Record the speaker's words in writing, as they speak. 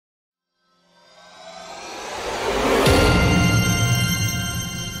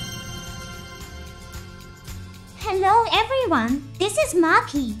everyone, this is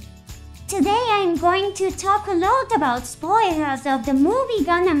Maki. Today I'm going to talk a lot about spoilers of the movie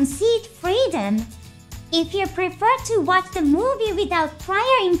Gundam Seed Freedom. If you prefer to watch the movie without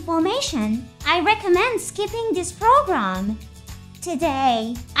prior information, I recommend skipping this program.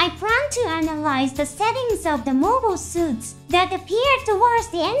 Today, I plan to analyze the settings of the mobile suits that appear towards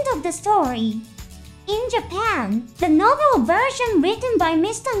the end of the story. In Japan, the novel version written by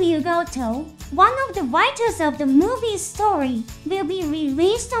Mr. Ryu Goto, one of the writers of the movie's story, will be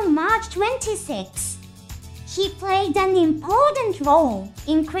released on March 26. He played an important role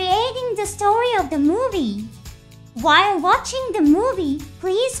in creating the story of the movie. While watching the movie,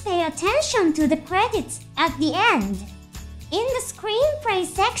 please pay attention to the credits at the end. In the screenplay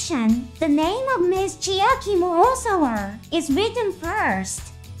section, the name of Ms. Chiaki Morosawa is written first.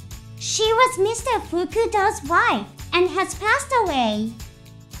 She was Mr. Fukuda's wife and has passed away.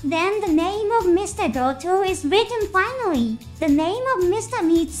 Then the name of Mr. Goto is written finally. The name of Mr.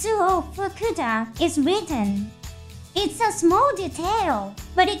 Mitsuo Fukuda is written. It's a small detail,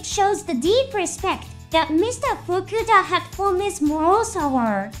 but it shows the deep respect that Mr. Fukuda had for Ms.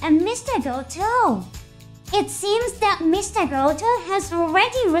 Morosawa and Mr. Goto. It seems that Mr. Goto has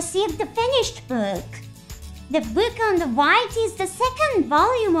already received the finished book. The book on the right is the second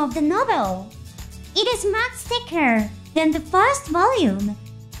volume of the novel. It is much thicker than the first volume.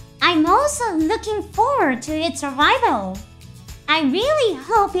 I'm also looking forward to its arrival. I really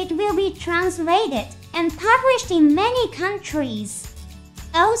hope it will be translated and published in many countries.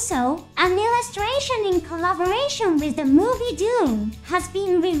 Also, an illustration in collaboration with the movie Doom has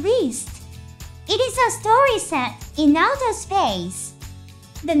been released. It is a story set in outer space.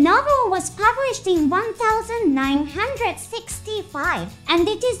 The novel was published in 1965, and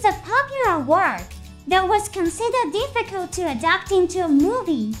it is a popular work that was considered difficult to adapt into a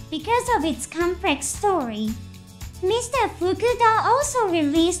movie because of its complex story. Mr. Fukuda also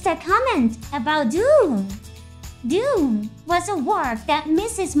released a comment about Doom. Doom was a work that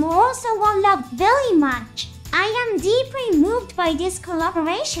Mrs. Morosawa loved very much. I am deeply moved by this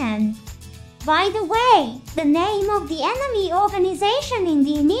collaboration. By the way, the name of the enemy organization in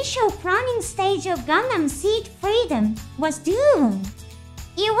the initial planning stage of Gundam Seed Freedom was Doom.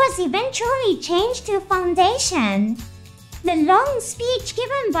 It was eventually changed to Foundation. The long speech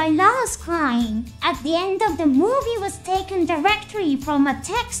given by Lars Klein at the end of the movie was taken directly from a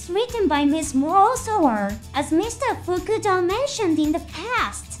text written by Ms. Morosawa, as Mr. Fukuda mentioned in the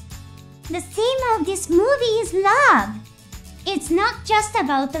past. The theme of this movie is love. It's not just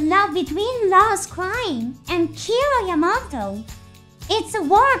about the love between Lars Klein and Kira Yamato. It's a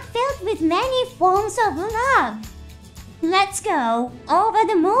work filled with many forms of love. Let's go over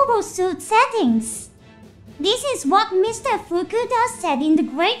the mobile suit settings. This is what Mr. Fukuda said in the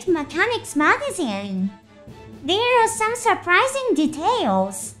Great Mechanics magazine. There are some surprising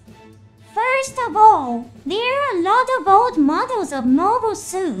details. First of all, there are a lot of old models of mobile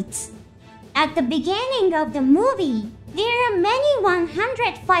suits. At the beginning of the movie, there are many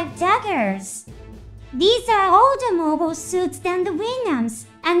 105 daggers. These are older mobile suits than the Gundams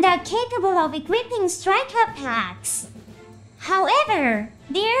and are capable of equipping striker packs. However,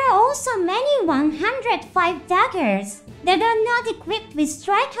 there are also many 105 daggers that are not equipped with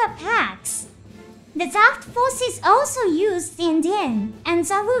striker packs. The Zaft forces also used in Din and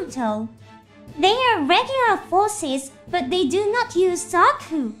Zaruto. They are regular forces, but they do not use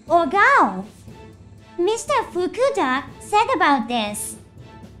Zaku or Gao. Mr. Fukuda said about this.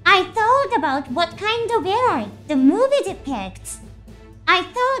 I thought about what kind of era the movie depicts. I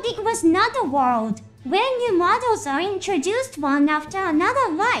thought it was not a world where new models are introduced one after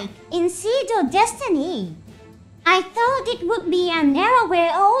another like in Seed or Destiny. I thought it would be an era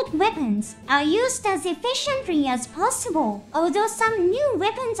where old weapons are used as efficiently as possible, although some new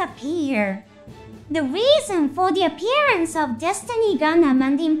weapons appear. The reason for the appearance of Destiny Gundam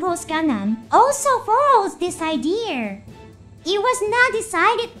and Impulse Gundam also follows this idea. It was not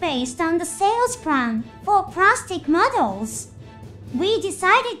decided based on the sales plan for plastic models. We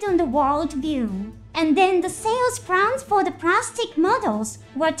decided on the world view, and then the sales plans for the plastic models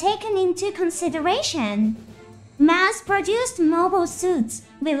were taken into consideration. Mass-produced mobile suits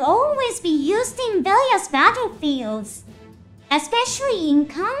will always be used in various battlefields, especially in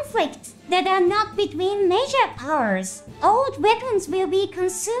conflicts that are not between major powers. Old weapons will be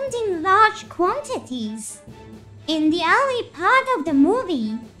consumed in large quantities. In the early part of the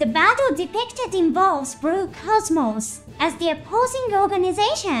movie, the battle depicted involves Blue Cosmos as the opposing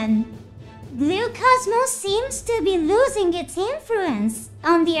organization. Blue Cosmos seems to be losing its influence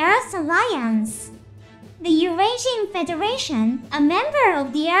on the Earth Alliance. The Eurasian Federation, a member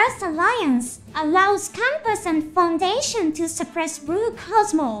of the Earth Alliance, allows Campus and Foundation to suppress Blue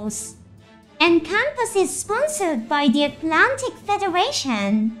Cosmos. And Campus is sponsored by the Atlantic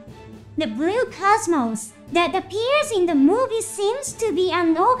Federation. The Blue Cosmos that appears in the movie seems to be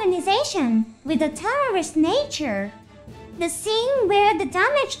an organization with a terrorist nature. The scene where the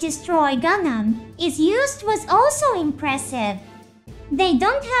Damage Destroy Gundam is used was also impressive. They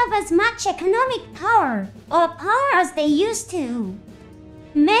don't have as much economic power or power as they used to.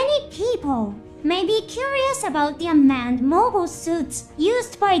 Many people may be curious about the unmanned mobile suits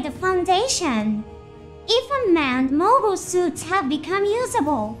used by the Foundation. If unmanned mobile suits have become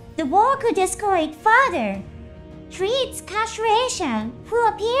usable, the war could escalate further. Treats Kashueisha, who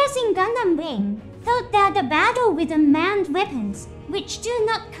appears in Gundam Wing, thought that a battle with unmanned weapons, which do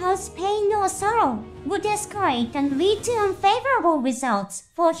not cause pain or sorrow, would escalate and lead to unfavorable results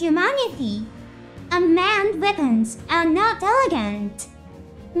for humanity. Unmanned weapons are not elegant.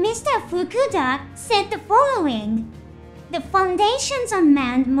 Mr. Fukuda said the following: "The Foundation's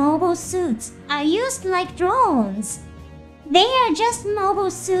unmanned mobile suits are used like drones. They are just mobile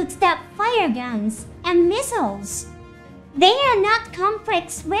suits that fire guns and missiles. They are not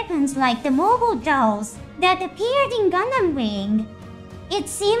complex weapons like the mobile dolls that appeared in Gundam Wing. It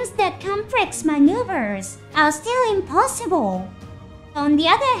seems that complex maneuvers are still impossible." On the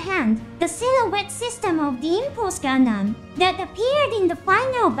other hand, the silhouette system of the Impulse Gundam that appeared in the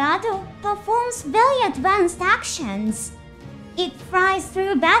final battle performs very advanced actions. It flies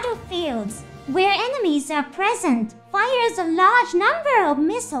through battlefields where enemies are present, fires a large number of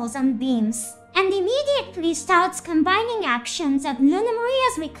missiles and beams, and immediately starts combining actions at Luna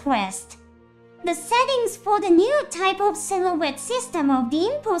Maria's request. The settings for the new type of silhouette system of the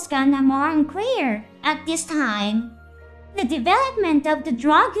Impulse Gundam are unclear at this time. The development of the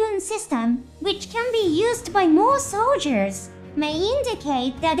Dragoon system, which can be used by more soldiers, may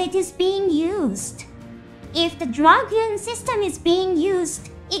indicate that it is being used. If the Dragoon system is being used,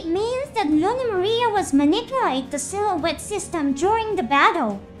 it means that Luna Maria was manipulate the silhouette system during the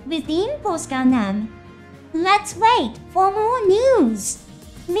battle with the Impulse Gundam. Let's wait for more news.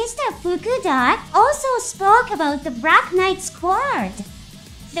 Mr. Fukuda also spoke about the Black Knight Squad.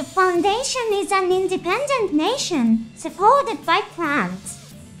 The Foundation is an independent nation supported by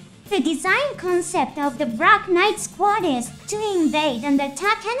plants. The design concept of the Black Knight Squad is to invade and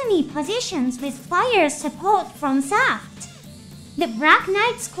attack enemy positions with fire support from Zaft. The Black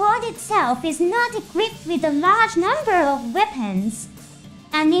Knight Squad itself is not equipped with a large number of weapons.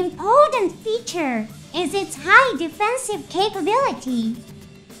 An important feature is its high defensive capability.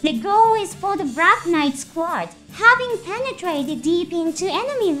 The goal is for the Black Knight Squad, having penetrated deep into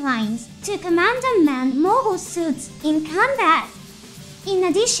enemy lines, to command unmanned mobile suits in combat. In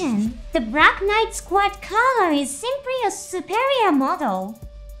addition, the Black Knight Squad color is simply a superior model.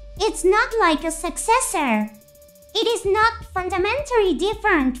 It's not like a successor. It is not fundamentally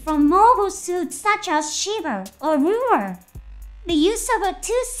different from mobile suits such as Shiva or Ruler. The use of a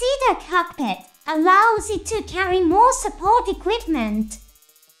two-seater cockpit allows it to carry more support equipment.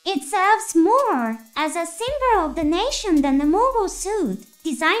 It serves more as a symbol of the nation than a mobile suit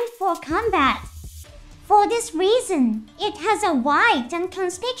designed for combat. For this reason, it has a white and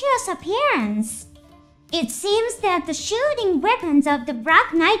conspicuous appearance. It seems that the shooting weapons of the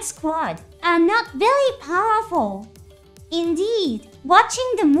Black Knight Squad are not very powerful. Indeed,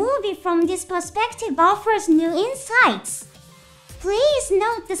 watching the movie from this perspective offers new insights. Please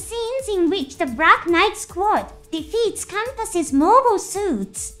note the scenes in which the Black Knight Squad defeats Campus's mobile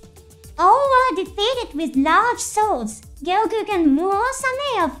suits. All are defeated with large swords, Gelgug and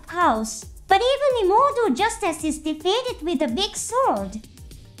Muosame of course, but even Immortal Justice is defeated with a big sword.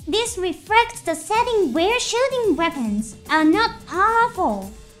 This reflects the setting where shooting weapons are not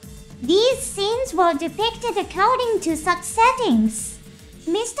powerful. These scenes were depicted according to such settings.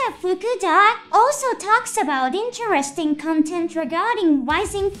 Mr. Fukuda also talks about interesting content regarding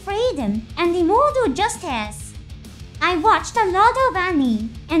Rising Freedom and Immortal Justice. I watched a lot of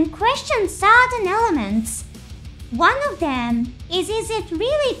anime and questioned certain elements. One of them is it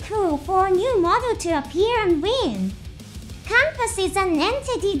really cool for a new model to appear and win? Campus is an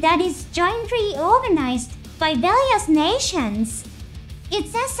entity that is jointly organized by various nations.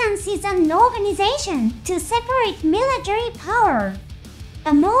 Its essence is an organization to separate military power.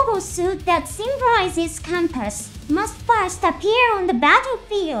 A mobile suit that symbolizes Campus must first appear on the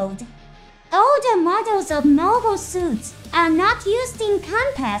battlefield. Older models of mobile suits are not used in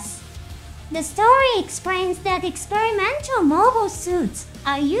Campus. The story explains that experimental mobile suits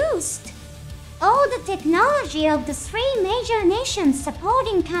are used. All the technology of the three major nations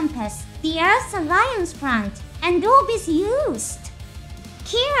supporting Compass, the Earth's Alliance Front, and Orb is used.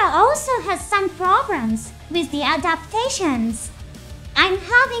 Kira also has some problems with the adaptations. I'm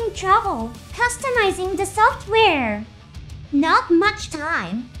having trouble customizing the software. Not much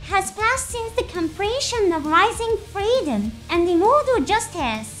time has passed since the completion of Rising Freedom and Immortal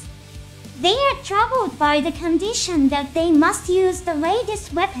Justice. They are troubled by the condition that they must use the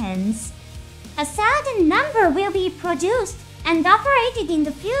latest weapons. A certain number will be produced and operated in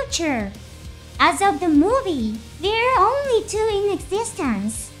the future. As of the movie, there are only 2 in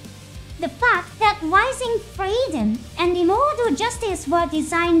existence. The fact that Rising Freedom and Immortal Justice were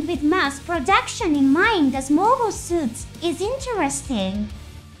designed with mass production in mind as mobile suits is interesting.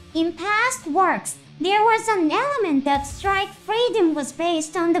 In past works, there was an element that Strike Freedom was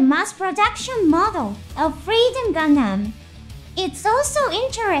based on the mass production model of Freedom Gundam. It's also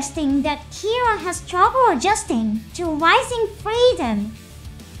interesting that Kira has trouble adjusting to Rising Freedom.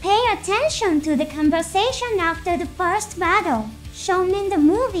 Pay attention to the conversation after the first battle, shown in the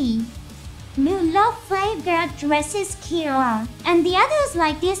movie. Mula Flavor addresses Kira, and the others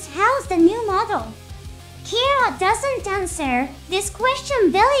like this how's the new model. Kira doesn't answer this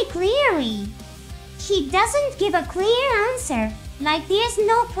question very clearly. He doesn't give a clear answer, like there's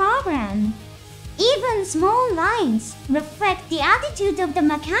no problem. Even small lines reflect the attitude of the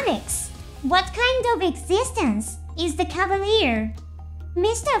mechanics. What kind of existence is the Cavalier?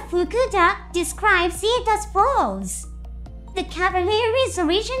 Mr. Fukuda describes it as follows. The Cavalier is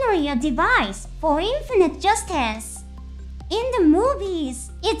originally a device for infinite justice. In the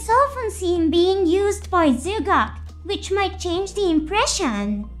movies, it's often seen being used by Zugak, which might change the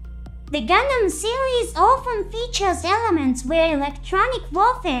impression. The Gundam series often features elements where electronic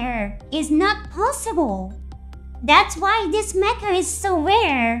warfare is not possible. That's why this mecha is so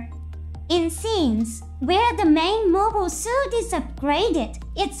rare. In scenes where the main mobile suit is upgraded,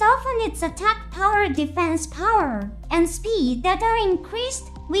 it's often its attack power, defense power, and speed that are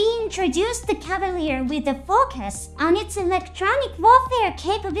increased. We introduced the Cavalier with a focus on its electronic warfare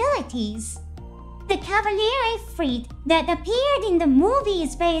capabilities. The Cavalier Ifrit that appeared in the movie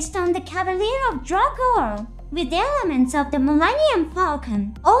is based on the Cavalier of Dragor, with elements of the Millennium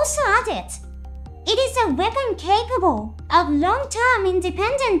Falcon also added. It is a weapon capable of long-term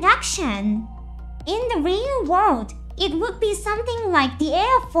independent action. In the real world, it would be something like the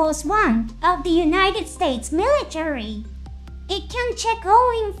Air Force One of the United States military. It can check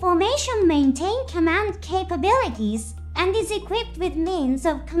all information, maintain command capabilities, and is equipped with means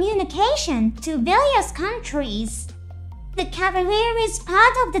of communication to various countries. The Cavalier is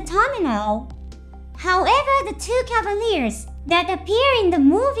part of the terminal. However, the 2 Cavaliers that appear in the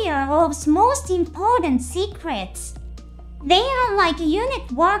movie are Orb's most important secrets. They are like a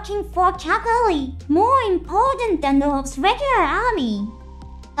unit working for Kakali, more important than Orb's regular army.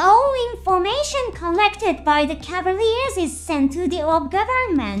 All information collected by the Cavaliers is sent to the Orb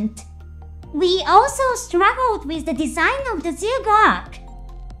government. We also struggled with the design of the Zugak.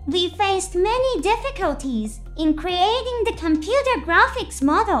 We faced many difficulties in creating the computer graphics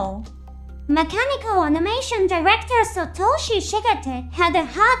model. Mechanical animation director Satoshi Shigete had a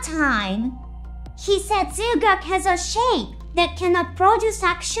hard time. He said Zugak has a shape that cannot produce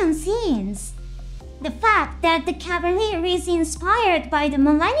action scenes. The fact that the Cavalier is inspired by the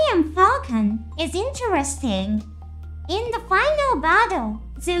Millennium Falcon is interesting. In the final battle,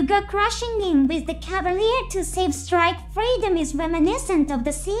 Zugak crashing in with the Cavalier to save Strike Freedom is reminiscent of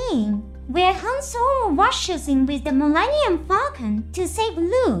the scene where Han Solo rushes in with the Millennium Falcon to save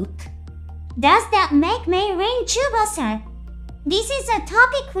Luke. Does that make May Rain Tsubasa? This is a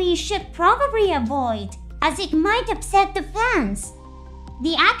topic we should probably avoid, as it might upset the fans.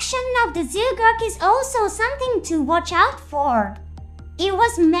 The action of the Zugak is also something to watch out for. It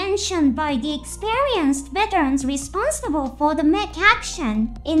was mentioned by the experienced veterans responsible for the mech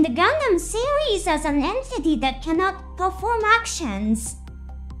action in the Gundam series as an entity that cannot perform actions.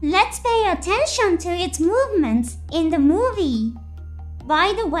 Let's pay attention to its movements in the movie.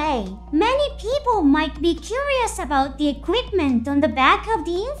 By the way, many people might be curious about the equipment on the back of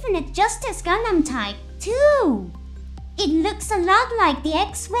the Infinite Justice Gundam type, too. It looks a lot like the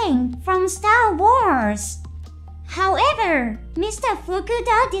X-Wing from Star Wars. However, Mr.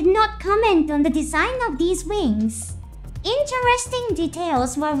 Fukuda did not comment on the design of these wings. Interesting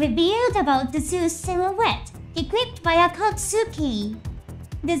details were revealed about the Zeus silhouette, equipped by Akatsuki.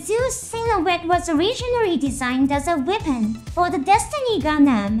 The Zeus silhouette was originally designed as a weapon for the Destiny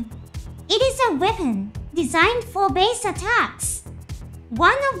Gundam. It is a weapon designed for base attacks.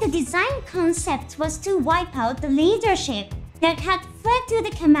 One of the design concepts was to wipe out the leadership that had fled to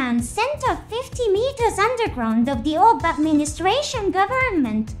the command center 50 meters underground of the Orb administration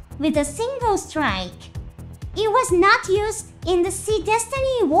government with a single strike. It was not used in the Sea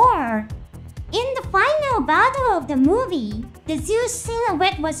Destiny War. In the final battle of the movie, the Zeus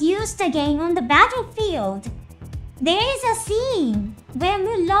silhouette was used again on the battlefield. There is a scene where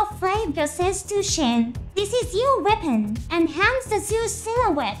Mulov Flavor says to Shin, "This is your weapon," and hands the Zeus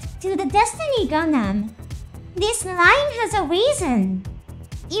silhouette to the Destiny Gundam. This line has a reason.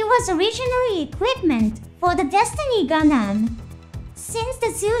 It was originally equipment for the Destiny Gundam. Since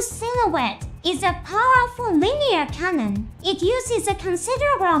the Zeus silhouette is a powerful linear cannon, it uses a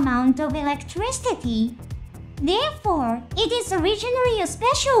considerable amount of electricity. Therefore, it is originally a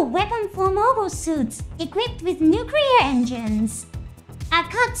special weapon for mobile suits equipped with nuclear engines.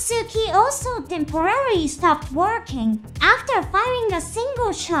 Akatsuki also temporarily stopped working after firing a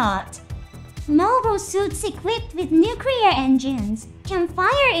single shot. Mobile suits equipped with nuclear engines can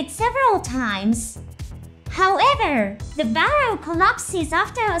fire it several times. However, the barrel collapses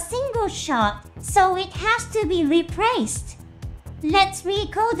after a single shot, so it has to be replaced. Let's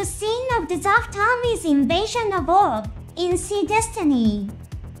recall the scene of the Zaft Army's invasion of Orb in Sea Destiny.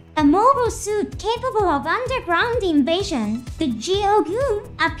 A mobile suit capable of underground invasion, the Geogun,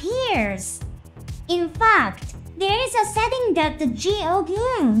 appears. In fact, there is a setting that the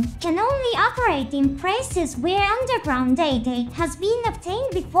Geogun can only operate in places where underground data has been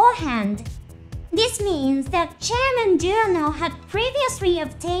obtained beforehand. This means that Chairman Durano had previously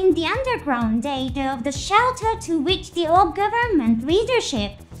obtained the underground data of the shelter to which the Orb government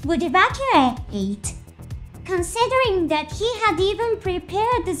leadership would evacuate. Considering that he had even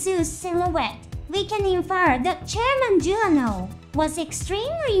prepared the Zeus silhouette, we can infer that Chairman Durano was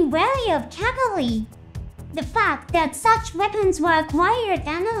extremely wary of cavalry. The fact that such weapons were acquired,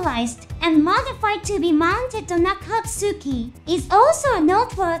 analyzed, and modified to be mounted on Akatsuki is also a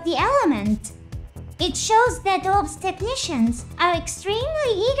noteworthy element. It shows that Orb's technicians are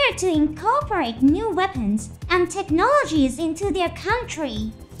extremely eager to incorporate new weapons and technologies into their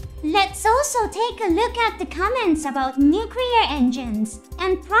country. Let's also take a look at the comments about nuclear engines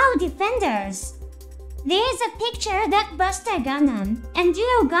and Proud Defenders. There is a picture that Buster Gundam and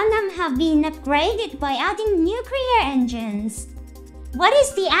Duo Gundam have been upgraded by adding nuclear engines. What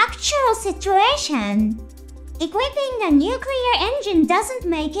is the actual situation? Equipping a nuclear engine doesn't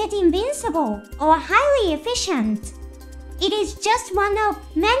make it invincible or highly efficient. It is just one of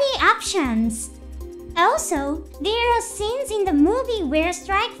many options. Also, there are scenes in the movie where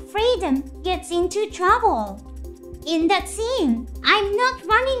Strike Freedom gets into trouble. In that scene, "I'm not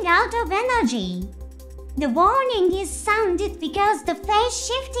running out of energy." The warning is sounded because the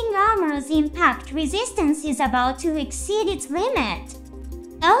phase-shifting armor's impact resistance is about to exceed its limit.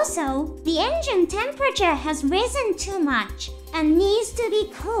 Also, the engine temperature has risen too much and needs to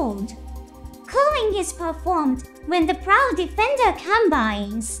be cooled. Cooling is performed when the Proud Defender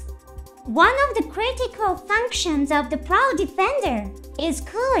combines. One of the critical functions of the Proud Defender is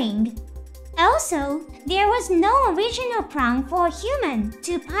cooling. Also, there was no original plan for a human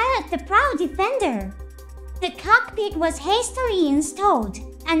to pilot the Proud Defender. The cockpit was hastily installed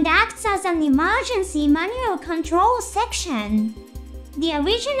and acts as an emergency manual control section. The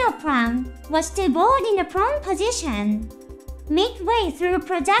original plan was to board in a prone position. Midway through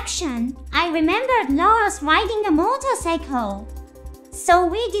production, I remembered Laura's riding a motorcycle. So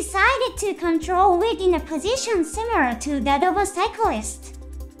we decided to control it in a position similar to that of a cyclist.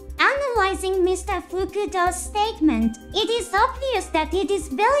 Analyzing Mr. Fukuda's statement, it is obvious that it is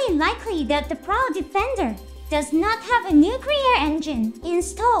very likely that the Proud Defender does not have a nuclear engine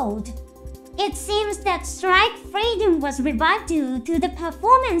installed. It seems that Strike Freedom was revived due to the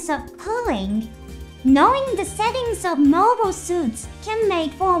performance of cooling. Knowing the settings of mobile suits can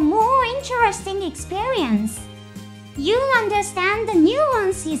make for a more interesting experience. You'll understand the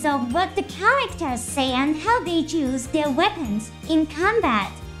nuances of what the characters say and how they choose their weapons in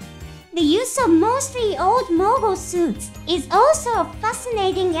combat. The use of mostly old mobile suits is also a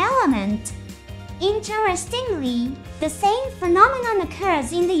fascinating element. Interestingly, the same phenomenon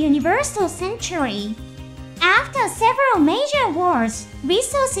occurs in the Universal Century. After several major wars,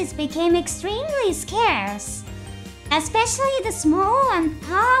 resources became extremely scarce. Especially the small and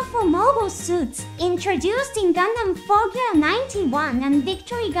powerful mobile suits introduced in Gundam Formula 91 and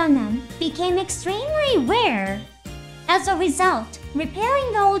Victory Gundam became extremely rare. As a result,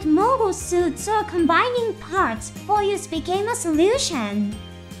 repairing old mobile suits or combining parts for use became a solution.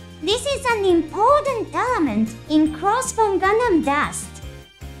 This is an important element in Crossbone Gundam Dust.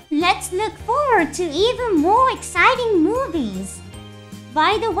 Let's look forward to even more exciting movies.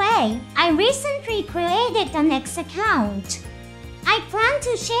 By the way, I recently created an X account. I plan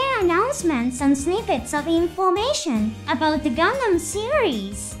to share announcements and snippets of information about the Gundam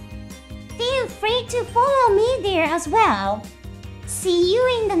series. Feel free to follow me there as well. See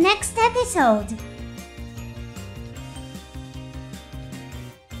you in the next episode.